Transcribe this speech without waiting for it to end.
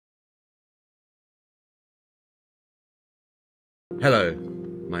Hello,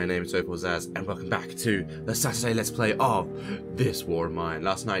 my name is Zaz, and welcome back to the Saturday Let's Play of This War of Mine.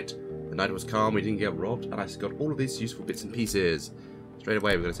 Last night, the night was calm, we didn't get robbed, and I got all of these useful bits and pieces. Straight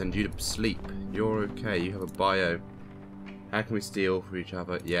away, we're going to send you to sleep. You're okay, you have a bio. How can we steal from each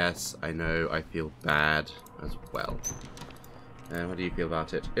other? Yes, I know, I feel bad as well. And how do you feel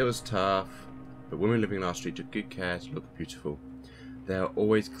about it? It was tough, but women living in our street took good care to look beautiful. They are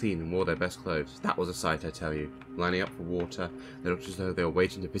always clean and wore their best clothes. That was a sight, I tell you. Lining up for water, they looked as though they were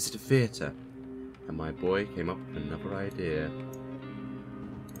waiting to visit a theatre. And my boy came up with another idea.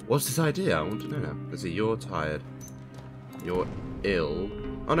 What's this idea? I want to know now. Let's see, you're tired. You're ill.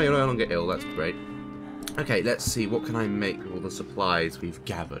 Oh no, you're no longer ill, that's great. Okay, let's see, what can I make with all the supplies we've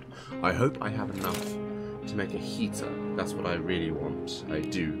gathered? I hope I have enough to make a heater. That's what I really want. I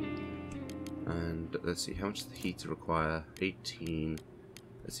do. And let's see, how much does the heater require? 18.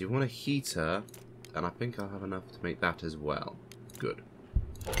 Let's see, I want a heater, and I think I'll have enough to make that as well. Good.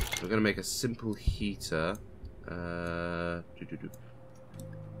 We're going to make a simple heater. I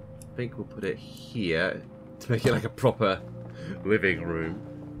think we'll put it here to make it like a proper living room.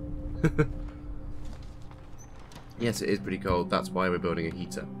 Yes, it is pretty cold. That's why we're building a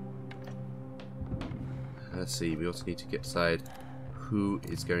heater. Let's see, we also need to decide who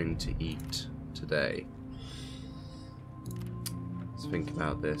is going to eat today. Let's think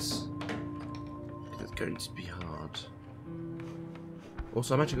about this. It's going to be hard.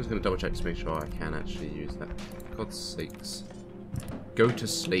 Also, I'm actually just going to double check to make sure I can actually use that. For God's sakes. Go to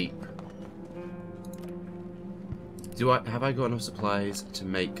sleep. Have I got enough supplies to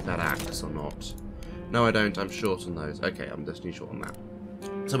make that axe or not? No, I don't. I'm short on those. Okay, I'm definitely short on that.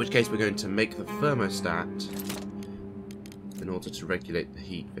 So in which case we're going to make the thermostat in order to regulate the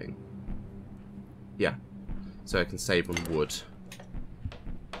heat thing. Yeah. So I can save on wood.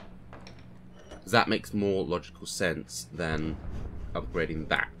 That makes more logical sense than upgrading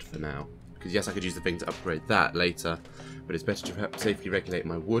that for now. Because yes, I could use the thing to upgrade that later, but it's better to safely regulate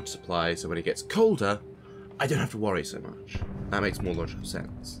my wood supply so when it gets colder, I don't have to worry so much. That makes more logical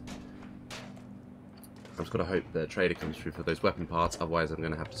sense. I've just got to hope the trader comes through for those weapon parts, otherwise I'm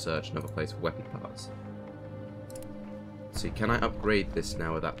going to have to search another place for weapon parts. Let's see, can I upgrade this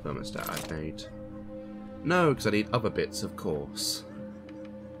now with that thermostat I've made? No, because I need other bits, of course.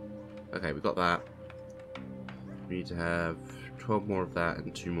 Okay, we've got that. We need to have 12 more of that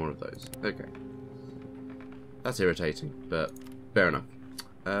and 2 more of those. Okay. That's irritating, but fair enough.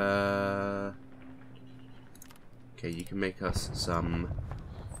 Okay, you can make us some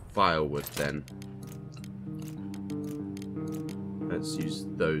firewood then. Let's use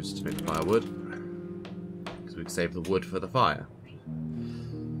those to make firewood, because we can save the wood for the fire.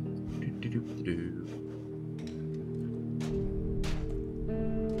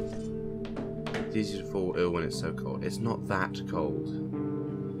 It's easy to fall ill when it's so cold. It's not that cold.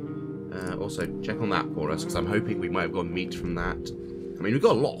 Also, check on that for us, because I'm hoping we might have got meat from that. I mean, we've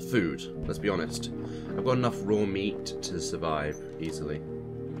got a lot of food, let's be honest. I've got enough raw meat to survive easily.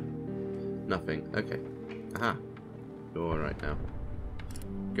 Nothing. Okay. Aha. You're alright now.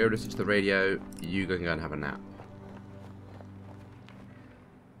 Go listen to the radio. You can go and have a nap.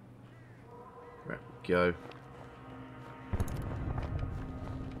 There we go.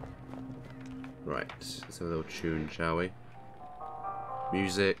 Right. Let's have a little tune, shall we?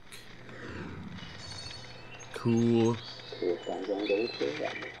 Music. Cool.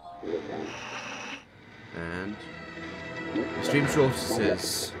 And extreme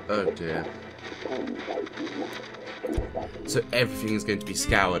shortages. Oh dear. So everything is going to be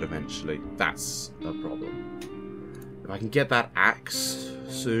scoured eventually. That's a problem. If I can get that axe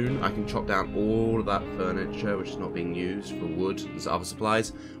soon, I can chop down all of that furniture which is not being used for wood and other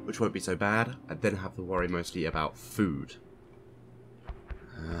supplies, which won't be so bad. I then have to worry mostly about food.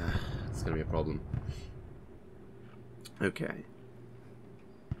 It's going to be a problem. Okay.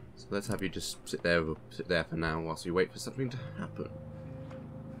 So let's have you just sit there for now whilst we wait for something to happen.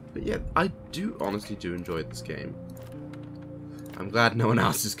 But yeah, I honestly do enjoy this game. I'm glad no one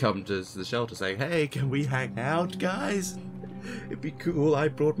else has come to the shelter saying, hey, can we hang out, guys? It'd be cool, I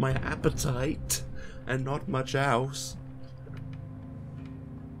brought my appetite and not much else.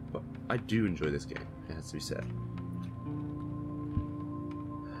 But I do enjoy this game, it has to be said.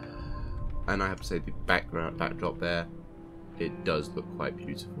 And I have to say, the backdrop there, it does look quite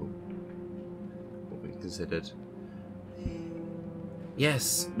beautiful. What we considered.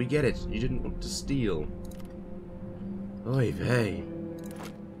 Yes, we get it. You didn't want to steal. Oy vey.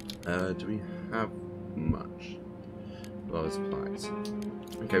 Do we have much? A lot of supplies.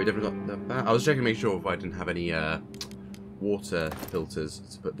 Okay, we definitely got that. I was checking to make sure if I didn't have any water filters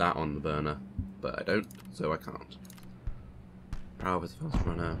to put that on the burner, but I don't, so I can't. Power is fast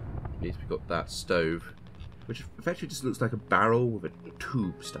runner. At least we've got that stove, which effectively just looks like a barrel with a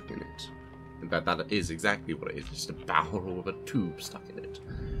tube stuck in it. In fact, that is exactly what it is, just a barrel with a tube stuck in it.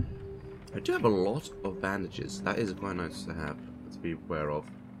 I do have a lot of bandages. That is quite nice to have, to be aware of.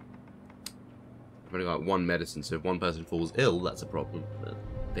 I've only got one medicine, so if one person falls ill, that's a problem. But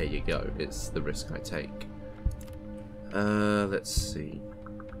there you go. It's the risk I take. Let's see.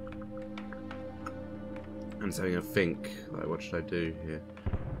 I'm just having a think. Like, what should I do here?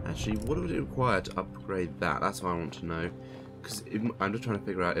 Actually, what would it require to upgrade that? That's what I want to know. Because I'm just trying to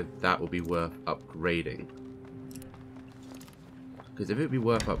figure out if that would be worth upgrading. Because if it would be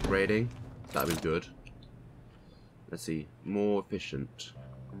worth upgrading, that would be good. Let's see. More efficient.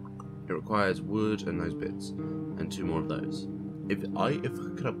 It requires wood and those bits. And 2 more of those. If I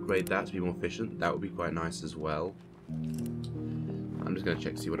could upgrade that to be more efficient, that would be quite nice as well. I'm just going to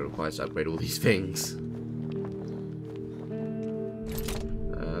check to see what it requires to upgrade all these things.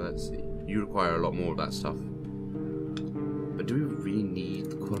 Let's see. You require a lot more of that stuff. But do we really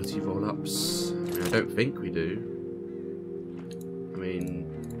need the quality roll-ups? I mean, I don't think we do. I mean,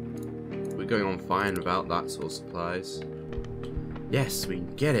 we're going on fine without that sort of supplies. Yes, we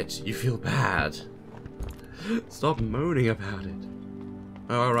get it. You feel bad. Stop moaning about it.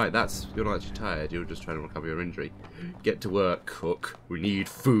 Oh, alright, you're not actually tired. You're just trying to recover your injury. Get to work, cook. We need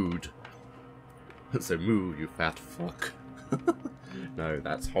food. So move, you fat fuck. No,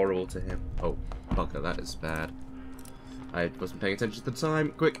 that's horrible to him. Oh, bugger, that is bad. I wasn't paying attention at the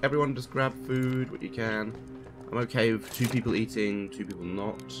time. Quick, everyone just grab food, what you can. I'm okay with 2 people eating, 2 people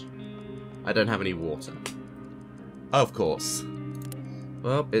not. I don't have any water. Of course.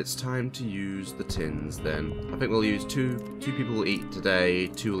 Well, it's time to use the tins then. I think we'll use 2 people will eat today,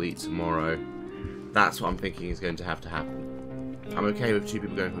 2 will eat tomorrow. That's what I'm thinking is going to have to happen. I'm okay with 2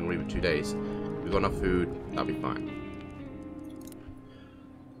 people going hungry with 2 days. If we've got enough food, that'll be fine.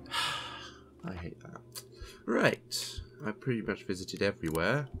 I hate that. Right. I pretty much visited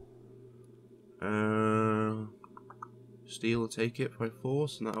everywhere. Steal or take it by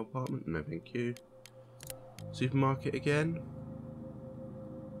force in that apartment? No, thank you. Supermarket again?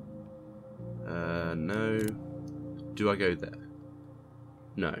 No. Do I go there?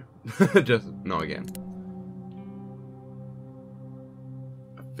 No. Just not again.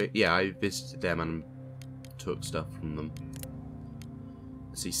 Yeah, I visited them and took stuff from them.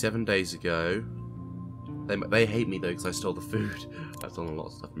 Let's see, 7 days ago. They hate me though because I stole the food. I've stolen a lot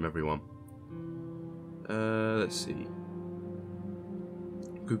of stuff from everyone. Let's see.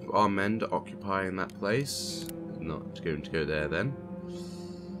 Group of armed men are occupying that place. Not going to go there then.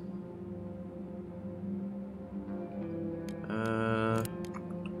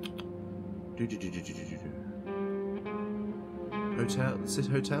 Hotel? Is this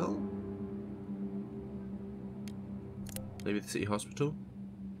hotel? Maybe the city hospital?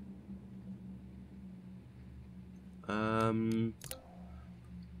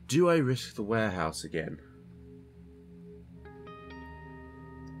 Do I risk the warehouse again?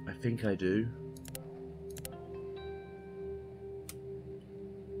 I think I do.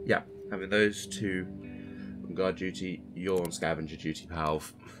 Yeah, having those 2 on guard duty, you're on scavenger duty, pal.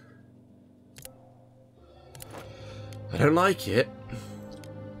 I don't like it,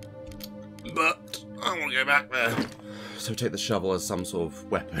 but I want to go back there. So take the shovel as some sort of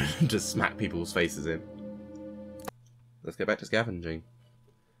weapon to smack people's faces in. Let's get back to scavenging.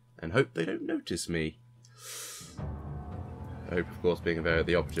 And hope they don't notice me. Hope, of course, being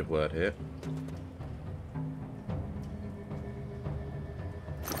the operative word here.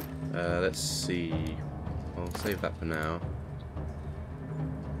 Let's see. I'll save that for now.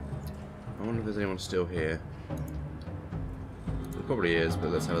 I wonder if there's anyone still here. There probably is,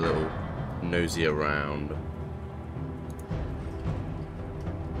 but let's have a little nosy around.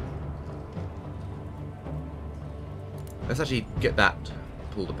 Let's actually get that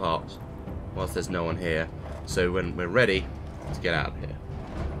pulled apart whilst there's no one here. So when we're ready to get out of here.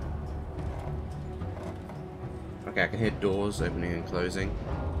 Okay, I can hear doors opening and closing.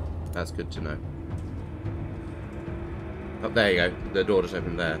 That's good to know. Oh, there you go. The door just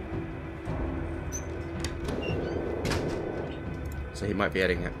opened there. So he might be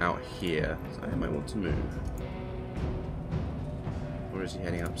heading out here. So I might want to move. Or is he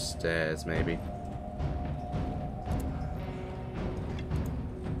heading upstairs, maybe?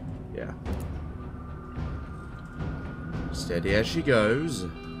 Yeah. Steady as she goes.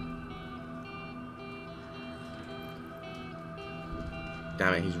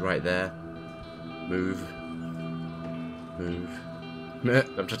 Damn it, he's right there. Move. Move.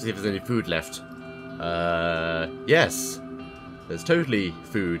 I'm trying to see if there's any food left. Yes. There's totally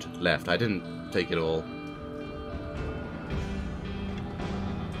food left. I didn't take it all.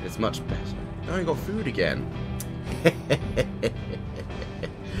 It's much better. Now I got food again.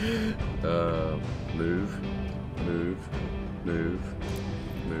 Move, move, move,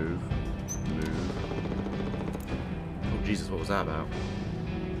 move, move. Oh Jesus, what was that about?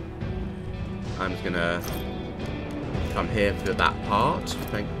 I'm just gonna come here for that part.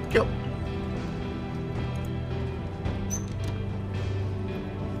 Thank you.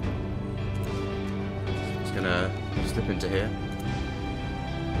 Just gonna slip into here.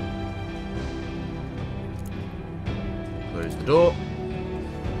 Close the door.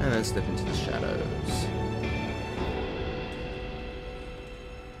 And then slip into the shadows.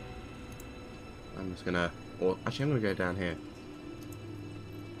 I'm just gonna... Or actually, I'm gonna go down here.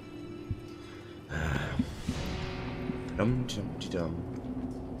 Dum-dum-de-dum.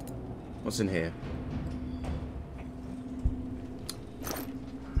 What's in here?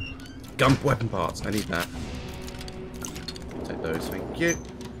 Gump weapon parts. I need that. Take those, thank you.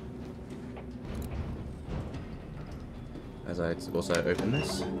 As I also open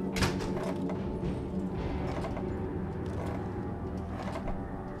this.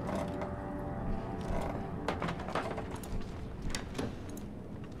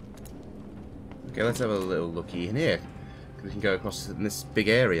 Okay, let's have a little looky in here. We can go across in this big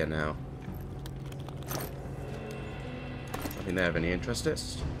area now. Nothing there of any interest.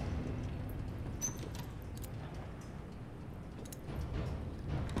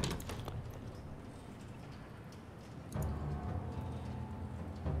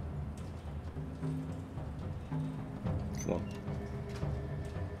 Come on.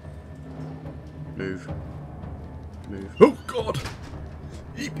 Move. Move. Oh God!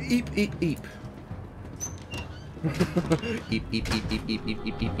 Eep, eep, eep, eep. Eep, eep, eep, eep, eep, eep,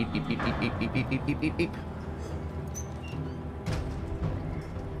 eep, eep, eep, eep, eep, eep, eep, eep, eep, eep, eep, eep.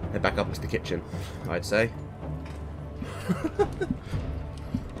 Head back up into the kitchen, I'd say.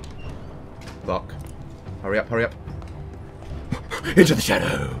 Fuck. Hurry up, hurry up. Into the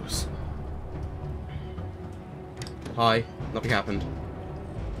shadows! Hi, nothing happened.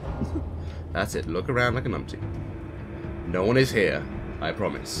 That's it, look around like a numpty. No one is here, I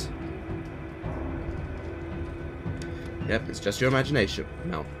promise. Yep, it's just your imagination.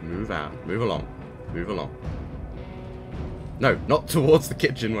 Now, move out. Move along. Move along. No, not towards the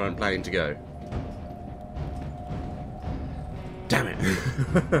kitchen where I'm planning to go. Damn it.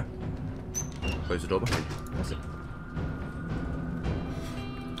 Close the door behind you. That's it.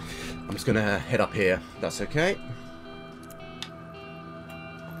 I'm just gonna head up here. That's okay.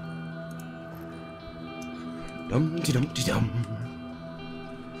 Dum-de-dum-de-dum.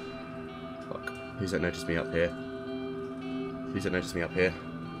 Fuck. Please don't notice me up here. Please don't notice me up here.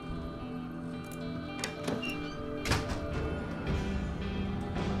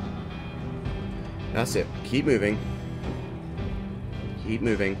 That's it. Keep moving. Keep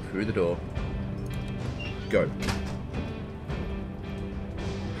moving through the door. Go.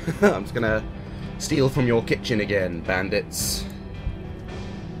 I'm just gonna steal from your kitchen again, bandits.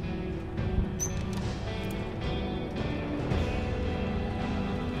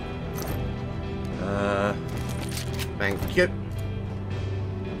 Thank you.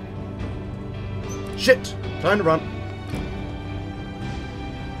 Shit! Time to run.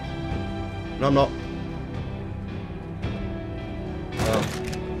 No, I'm not. Oh,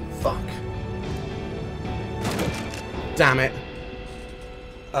 fuck. Damn it.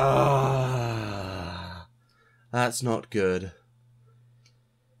 That's not good.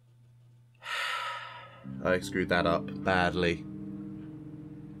 I screwed that up badly.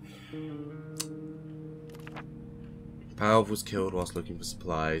 Palv was killed whilst looking for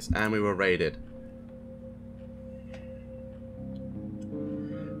supplies, and we were raided.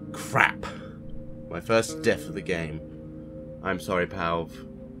 Crap. My first death of the game. I'm sorry, Palv.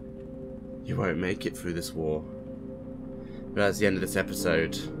 You won't make it through this war. But that's the end of this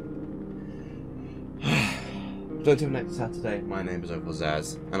episode. Until next Saturday, my name is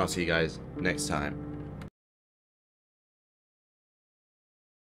Zaz, and I'll see you guys next time.